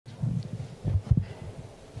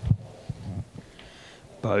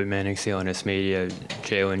Bobby Manning, CLNS Media.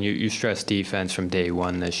 Jaylen, you stressed defense from day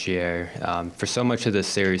one this year. For so much of this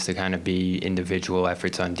series to kind of be individual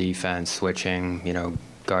efforts on defense, switching,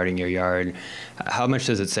 guarding your yard, how much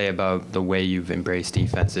does it say about the way you've embraced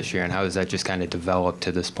defense this year, and how has that just kind of developed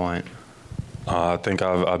to this point? I think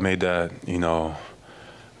I've made that,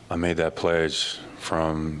 I made that pledge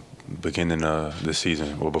from beginning of the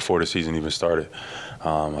season, or before the season even started.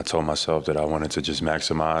 I told myself that I wanted to just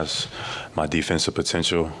maximize my defensive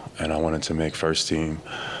potential, and I wanted to make first team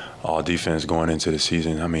all defense going into the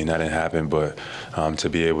season. I mean, that didn't happen, but to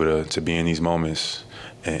be able to be in these moments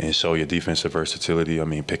and show your defensive versatility, I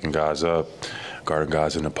mean, picking guys up, guarding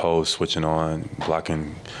guys in the post, switching on,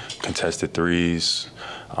 blocking contested threes,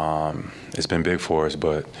 it's been big for us,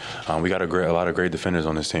 but we got a lot of great defenders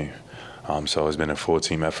on this team. So it's been a full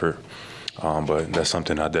team effort, but that's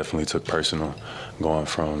something I definitely took personal going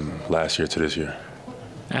from last year to this year.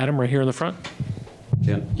 Adam, right here in the front.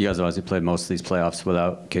 Yeah, you guys obviously played most of these playoffs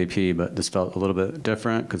without KP, but this felt a little bit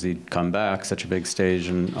different because he'd come back, such a big stage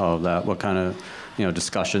and all of that. What kind of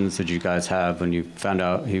discussions did you guys have when you found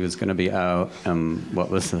out he was going to be out?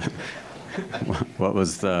 What was the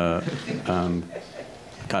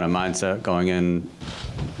kind of mindset going in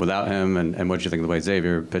without him, and what did you think of the way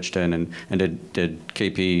Xavier pitched in, and did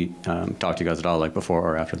KP talk to you guys at all, like before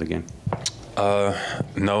or after the game?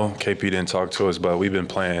 No, KP didn't talk to us, but we've been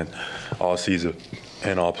playing all season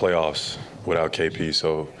and all playoffs without KP,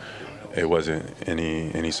 so it wasn't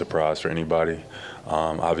any surprise for anybody.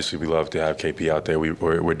 Obviously, we love to have KP out there.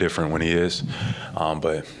 We're different when he is,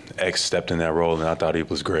 but X stepped in that role, and I thought he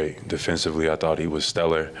was great. Defensively, I thought he was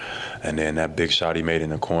stellar. And then that big shot he made in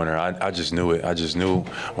the corner, I just knew it. I just knew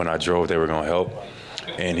when I drove they were going to help,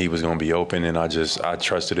 and he was going to be open, and I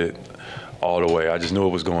trusted it all the way. I just knew it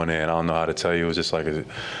was going in. I don't know how to tell you. It was just like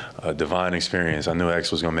a divine experience. I knew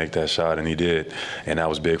X was going to make that shot, and he did, and that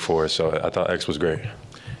was big for us. So I thought X was great.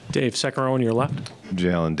 Dave, second row on your left.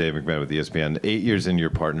 Jaylen, Dave McMahon with ESPN. 8 years in your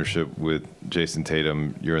partnership with Jason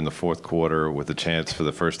Tatum, you're in the fourth quarter with a chance for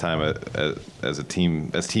the first time as a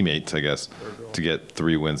team, as teammates, I guess, to get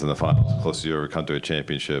 3 wins in the finals, closest you ever come to a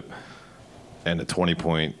championship, and a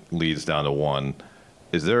 20-point leads down to 1.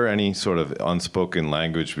 Is there any sort of unspoken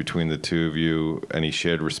language between the two of you, any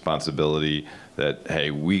shared responsibility that,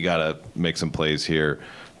 hey, we got to make some plays here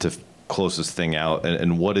to close this thing out?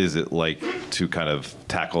 And what is it like to kind of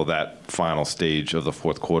tackle that final stage of the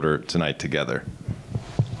fourth quarter tonight together?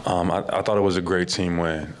 I thought it was a great team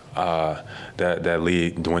win. That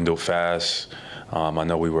lead dwindled fast. I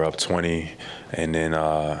know we were up 20, and then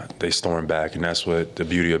they stormed back, and that's what the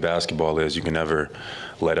beauty of basketball is. You can never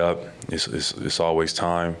let up. It's always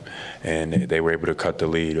time, and they were able to cut the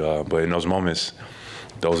lead. But in those moments,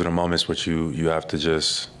 those are the moments which you have to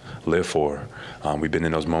just live for. We've been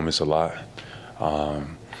in those moments a lot.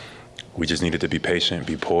 We just needed to be patient,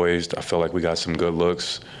 be poised. I feel like we got some good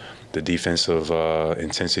looks. The defensive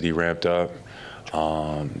intensity ramped up.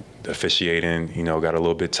 The officiating, got a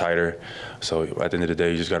little bit tighter. So at the end of the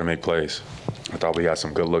day, you just got to make plays. I thought we got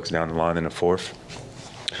some good looks down the line in the fourth.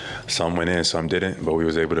 Some went in, some didn't, but we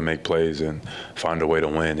was able to make plays and find a way to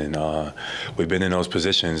win. And we've been in those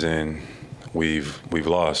positions, and we've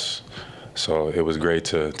lost. So it was great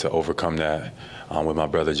to overcome that with my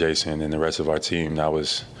brother Jason and the rest of our team. That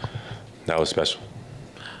was special.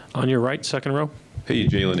 On your right, second row. Hey,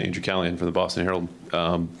 Jaylen, Andrew Callahan from the Boston Herald.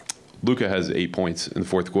 Luka has 8 points in the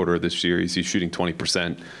fourth quarter of this series. He's shooting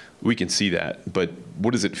 20%. We can see that, but what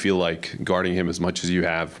does it feel like guarding him as much as you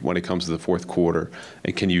have when it comes to the fourth quarter?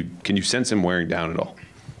 And can you sense him wearing down at all?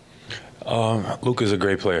 Luka's a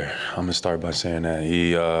great player. I'm gonna start by saying that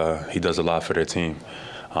he does a lot for their team.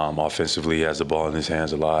 Offensively, he has the ball in his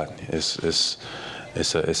hands a lot. It's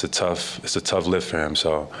a tough lift for him.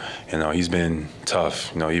 So, he's been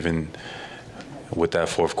tough. Even with that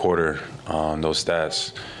fourth quarter, those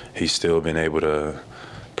stats, he's still been able to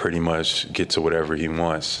pretty much get to whatever he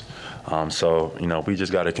wants. So, we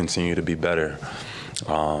just got to continue to be better.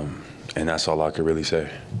 And that's all I could really say.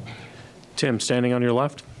 Tim, standing on your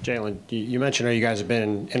left. Jaylen, you mentioned how you guys have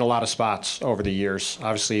been in a lot of spots over the years.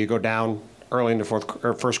 Obviously, you go down early in the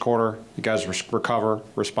first quarter. You guys recover,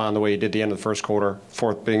 respond the way you did the end of the first quarter.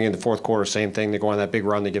 Being in the fourth quarter, same thing. They go on that big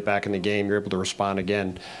run, they get back in the game. You're able to respond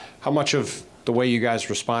again. How much of the way you guys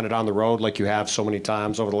responded on the road, like you have so many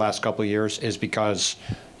times over the last couple of years, is because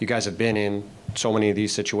you guys have been in so many of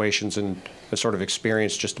these situations and have sort of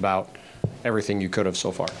experienced just about everything you could have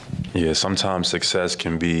so far? Yeah, sometimes success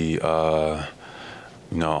can be,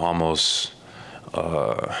 almost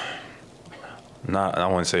not, I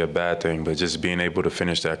wouldn't say a bad thing, but just being able to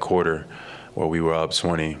finish that quarter where we were up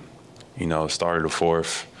 20, started the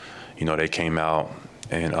fourth, they came out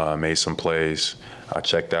and made some plays. I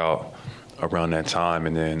checked out around that time,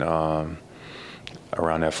 and then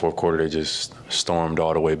around that fourth quarter, they just stormed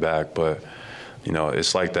all the way back. But, you know,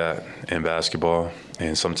 it's like that in basketball.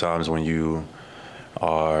 And sometimes when you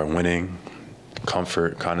are winning,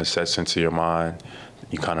 comfort kind of sets into your mind.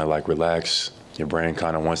 You kind of like relax. Your brain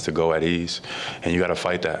kind of wants to go at ease. And you got to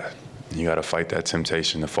fight that. You got to fight that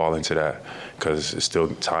temptation to fall into that because there's still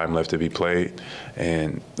time left to be played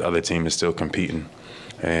and the other team is still competing.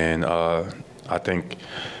 And I think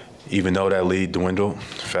even though that lead dwindled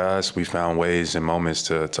fast, we found ways and moments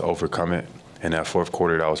to overcome it. In that fourth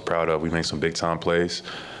quarter that I was proud of, we made some big-time plays.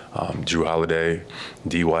 Drew Holiday,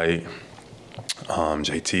 D. White,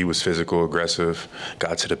 JT was physical, aggressive,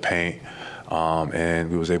 got to the paint,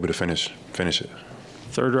 and we was able to finish it.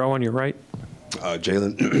 Third row on your right.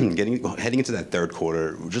 Jaylen, heading into that third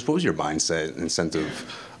quarter, just what was your mindset and sense of,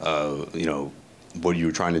 what you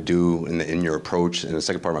were trying to do in your approach? And the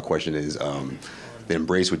second part of my question is the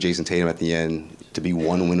embrace with Jayson Tatum at the end, to be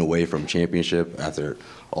one win away from championship after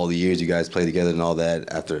all the years you guys played together and all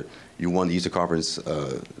that, after you won the Eastern Conference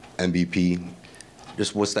MVP.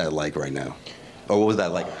 Just what's that like right now? Or what was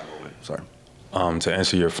that like at that moment? Sorry. To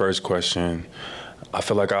answer your first question, I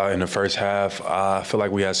feel like in the first half, I feel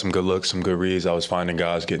like we had some good looks, some good reads. I was finding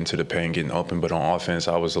guys getting to the paint, getting open. But on offense,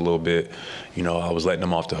 I was a little bit, I was letting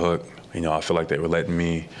them off the hook. I feel like they were letting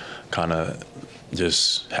me kind of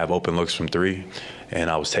just have open looks from three. And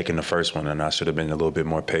I was taking the first one, and I should have been a little bit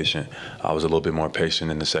more patient. I was a little bit more patient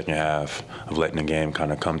in the second half of letting the game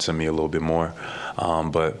kind of come to me a little bit more.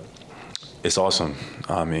 But it's awesome.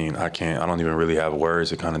 I don't even really have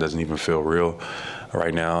words. It kind of doesn't even feel real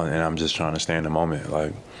right now, and I'm just trying to stay in the moment.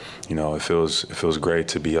 It feels great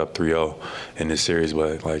to be up 3-0 in this series,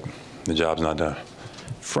 but the job's not done.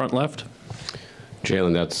 Front left.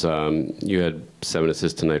 Jaylen, that's you had 7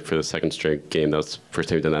 assists tonight for the second straight game. That was the first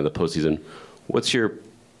time you've done that in the postseason. What's your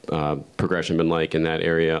progression been like in that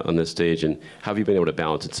area on this stage, and how have you been able to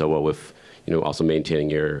balance it so well with, also maintaining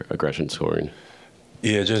your aggression scoring?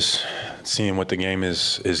 Yeah, just seeing what the game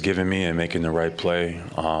is giving me and making the right play.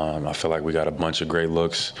 I feel like we got a bunch of great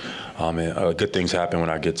looks. And good things happen when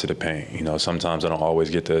I get to the paint. Sometimes I don't always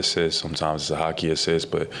get the assist. Sometimes it's a hockey assist,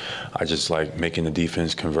 but I just like making the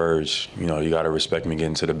defense converge. You got to respect me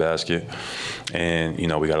getting to the basket. And,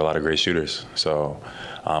 we got a lot of great shooters. So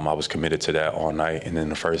I was committed to that all night. And then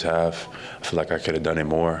the first half, I feel like I could have done it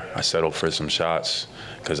more. I settled for some shots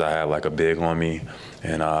because I had like a big on me.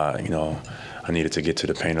 And, I needed to get to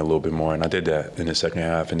the paint a little bit more, and I did that in the second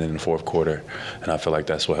half and then in the fourth quarter, and I feel like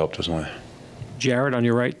that's what helped us win. Jared on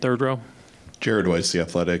your right, third row. Jared Weiss, The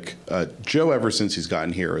Athletic. Joe, ever since he's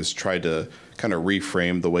gotten here, has tried to kind of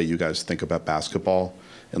reframe the way you guys think about basketball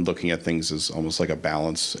and looking at things as almost like a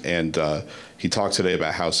balance. And he talked today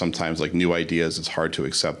about how sometimes new ideas, it's hard to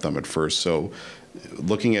accept them at first. So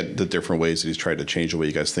looking at the different ways that he's tried to change the way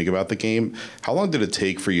you guys think about the game, how long did it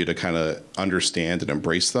take for you to kind of understand and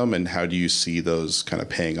embrace them, and how do you see those kind of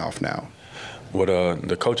paying off now? Well,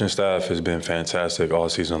 the coaching staff has been fantastic all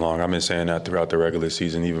season long. I've been saying that throughout the regular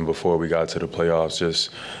season, even before we got to the playoffs.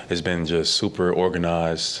 It's been just super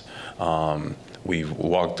organized. We've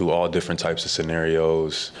walked through all different types of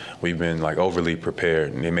scenarios. We've been overly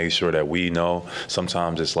prepared, and they make sure that we know.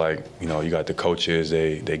 Sometimes it's you got the coaches,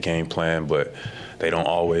 they game plan, but they don't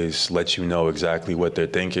always let you know exactly what they're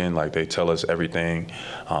thinking. They tell us everything,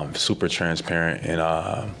 super transparent,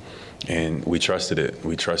 and we trusted it.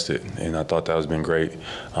 We trusted, and I thought that has been great.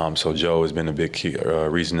 So Joe has been a big key,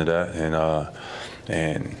 reason to that,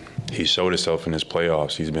 and he showed himself in his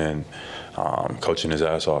playoffs. He's been coaching his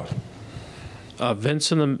ass off.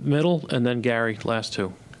 Vince in the middle, and then Gary, last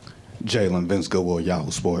two. Jaylen, Vince Goodwill, Yahoo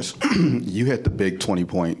Sports. You hit the big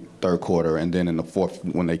 20-point third quarter, and then in the fourth,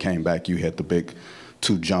 when they came back, you hit the big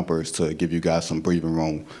 2 jumpers to give you guys some breathing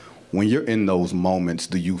room. When you're in those moments,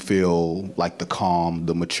 do you feel like the calm,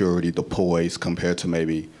 the maturity, the poise compared to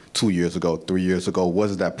maybe 2 years ago, 3 years ago? What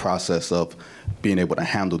has that process of being able to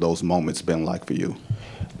handle those moments been like for you?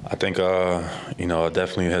 I think, it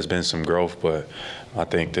definitely has been some growth, but I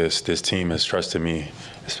think this team has trusted me,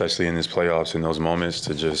 especially in this playoffs, in those moments,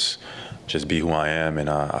 to just be who I am, and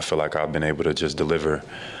I feel like I've been able to just deliver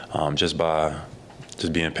just by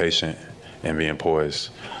being patient and being poised.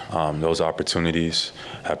 Those opportunities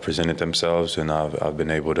have presented themselves, and I've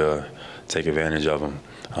been able to take advantage of them.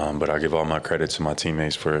 But I give all my credit to my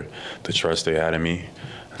teammates for the trust they had in me,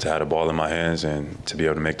 to have the ball in my hands, and to be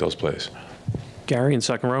able to make those plays. Gary in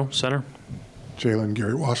second row, center. Jaylen,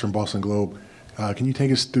 Gary Washington, Boston Globe. Can you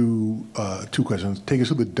take us through 2 questions? Take us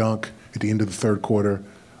through the dunk at the end of the third quarter.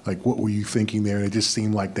 What were you thinking there? And it just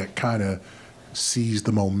seemed like that kind of seized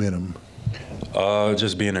the momentum.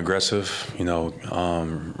 Just being aggressive,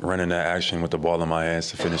 running that action with the ball in my hands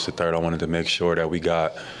to finish the third. I wanted to make sure that we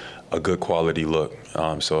got a good quality look.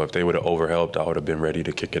 So if they would have overhelped, I would have been ready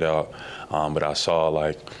to kick it out. But I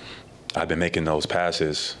saw, I've been making those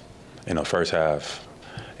passes in the first half,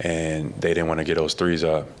 and they didn't want to get those threes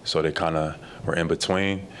up, so they kind of were in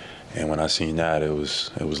between. And when I seen that, it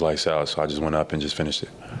was lights out. So I just went up and just finished it.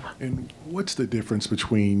 And what's the difference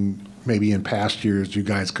between maybe in past years, you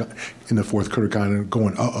guys in the fourth quarter kind of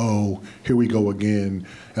going, uh-oh, here we go again,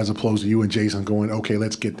 as opposed to you and Jason going, okay,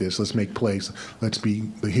 let's get this, let's make plays, let's be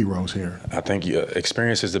the heroes here? I think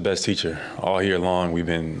experience is the best teacher. All year long, we've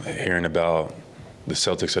been hearing about the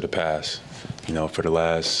Celtics of the past. For the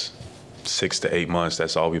last 6 to 8 months,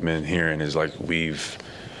 that's all we've been hearing is all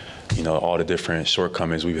the different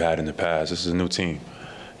shortcomings we've had in the past. This is a new team.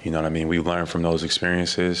 You know what I mean? We've learned from those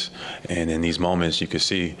experiences, and in these moments, you could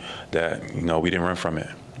see that, we didn't run from it.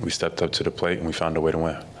 We stepped up to the plate, and we found a way to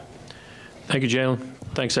win. Thank you, Jaylen.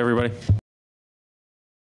 Thanks, everybody.